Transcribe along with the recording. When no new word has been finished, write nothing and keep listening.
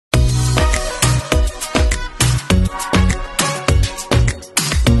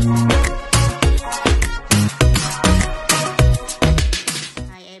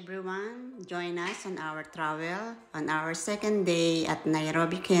our travel on our second day at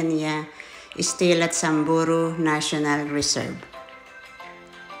Nairobi, Kenya, still at Samburu National Reserve.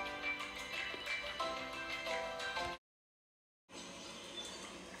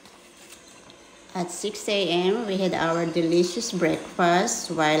 At 6 a.m., we had our delicious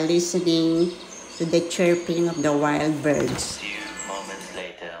breakfast while listening to the chirping of the wild birds. A few moments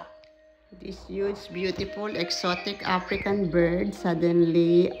later. This huge, beautiful, exotic African bird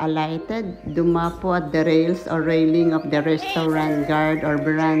suddenly alighted, dumapo at the rails or railing of the restaurant guard or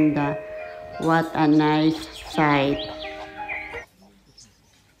veranda. What a nice sight.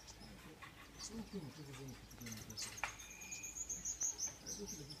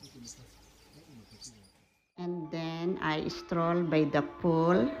 And then I strolled by the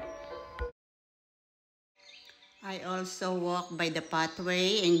pool. I also walked by the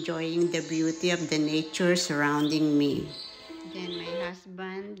pathway, enjoying the beauty of the nature surrounding me. Then my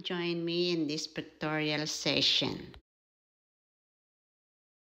husband joined me in this pictorial session.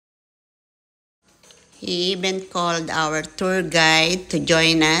 He even called our tour guide to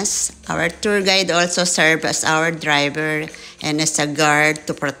join us. Our tour guide also served as our driver and as a guard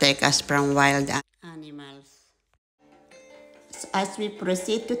to protect us from wild animals. As we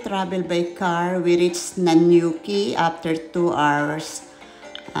proceed to travel by car, we reached Nanyuki after 2 hours.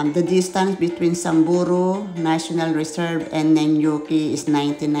 The distance between Samburu National Reserve and Nanyuki is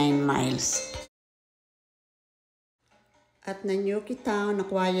 99 miles. At Nanyuki town, a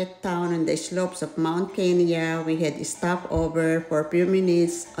quiet town on the slopes of Mount Kenya, we had stopped over for a few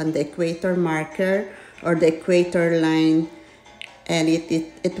minutes on the equator marker or the equator line, and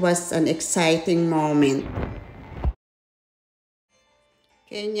it was an exciting moment.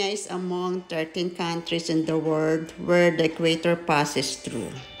 Kenya is among 13 countries in the world where the equator passes through.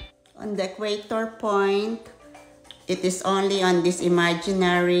 On the equator point, it is only on this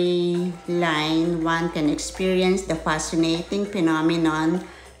imaginary line one can experience the fascinating phenomenon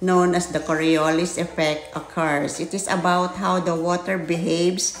known as the Coriolis effect occurs. It is about how the water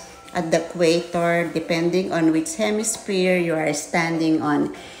behaves at the equator depending on which hemisphere you are standing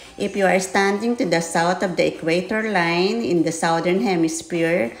on. If you are standing to the south of the equator line in the southern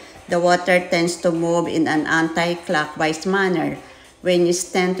hemisphere, the water tends to move in an anti-clockwise manner. When you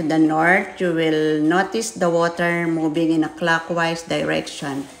stand to the north, you will notice the water moving in a clockwise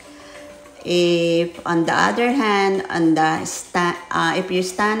direction. If, on the other hand, if you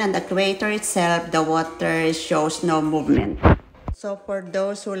stand on the equator itself, the water shows no movement. So for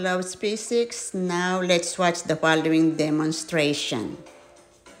those who love physics, now let's watch the following demonstration.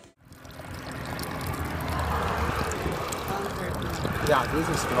 Yeah, this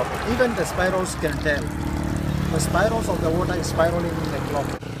is clock. Even the spirals can tell. The spirals of the water is spiraling in the clock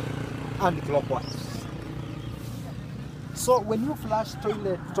and clockwise. So when you flush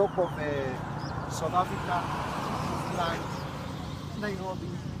toilet top of South Africa, like Nairobi,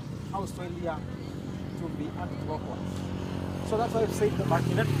 Australia, it will be anti-clockwise. So that's why I say the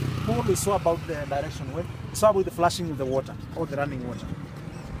magnet pole is so about the direction when it's about the flushing of the water or the running water.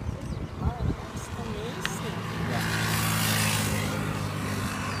 Oh, that's amazing. Yeah.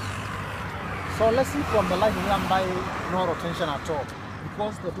 So let's see from the line we run by no rotation at all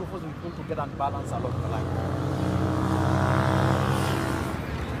because the two forces will pull together and balance along the line.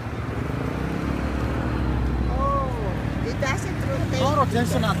 Oh, it doesn't rotate. No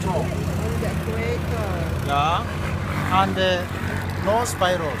rotation at all. On the equator. Yeah. And no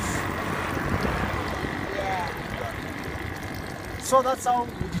spirals. Yeah. So that's how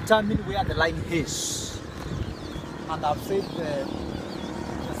we determine where the line is. And I've said the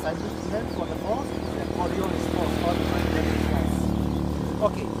scientific name for the force, the Coriolis force, or the magnetic force.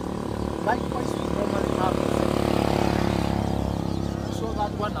 Okay. Likewise, we normally have so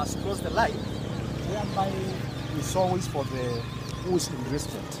that one has closed the line, whereby it's always for the who is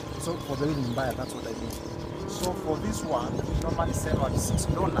interested. So for the reading buyer, that's what I mean. So for this one, we normally sell at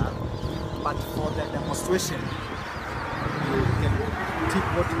 $6, but for the demonstration, you can take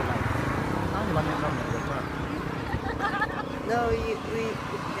what you like. No, we are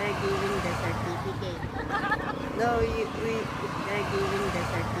giving the certificate. No, we are giving the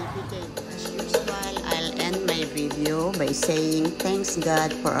certificate. As usual, I'll end my video by saying thanks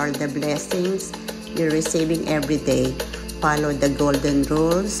God for all the blessings you're receiving every day. Follow the golden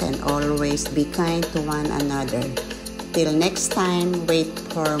rules and always be kind to one another. Till next time, wait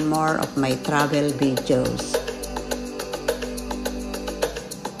for more of my travel videos.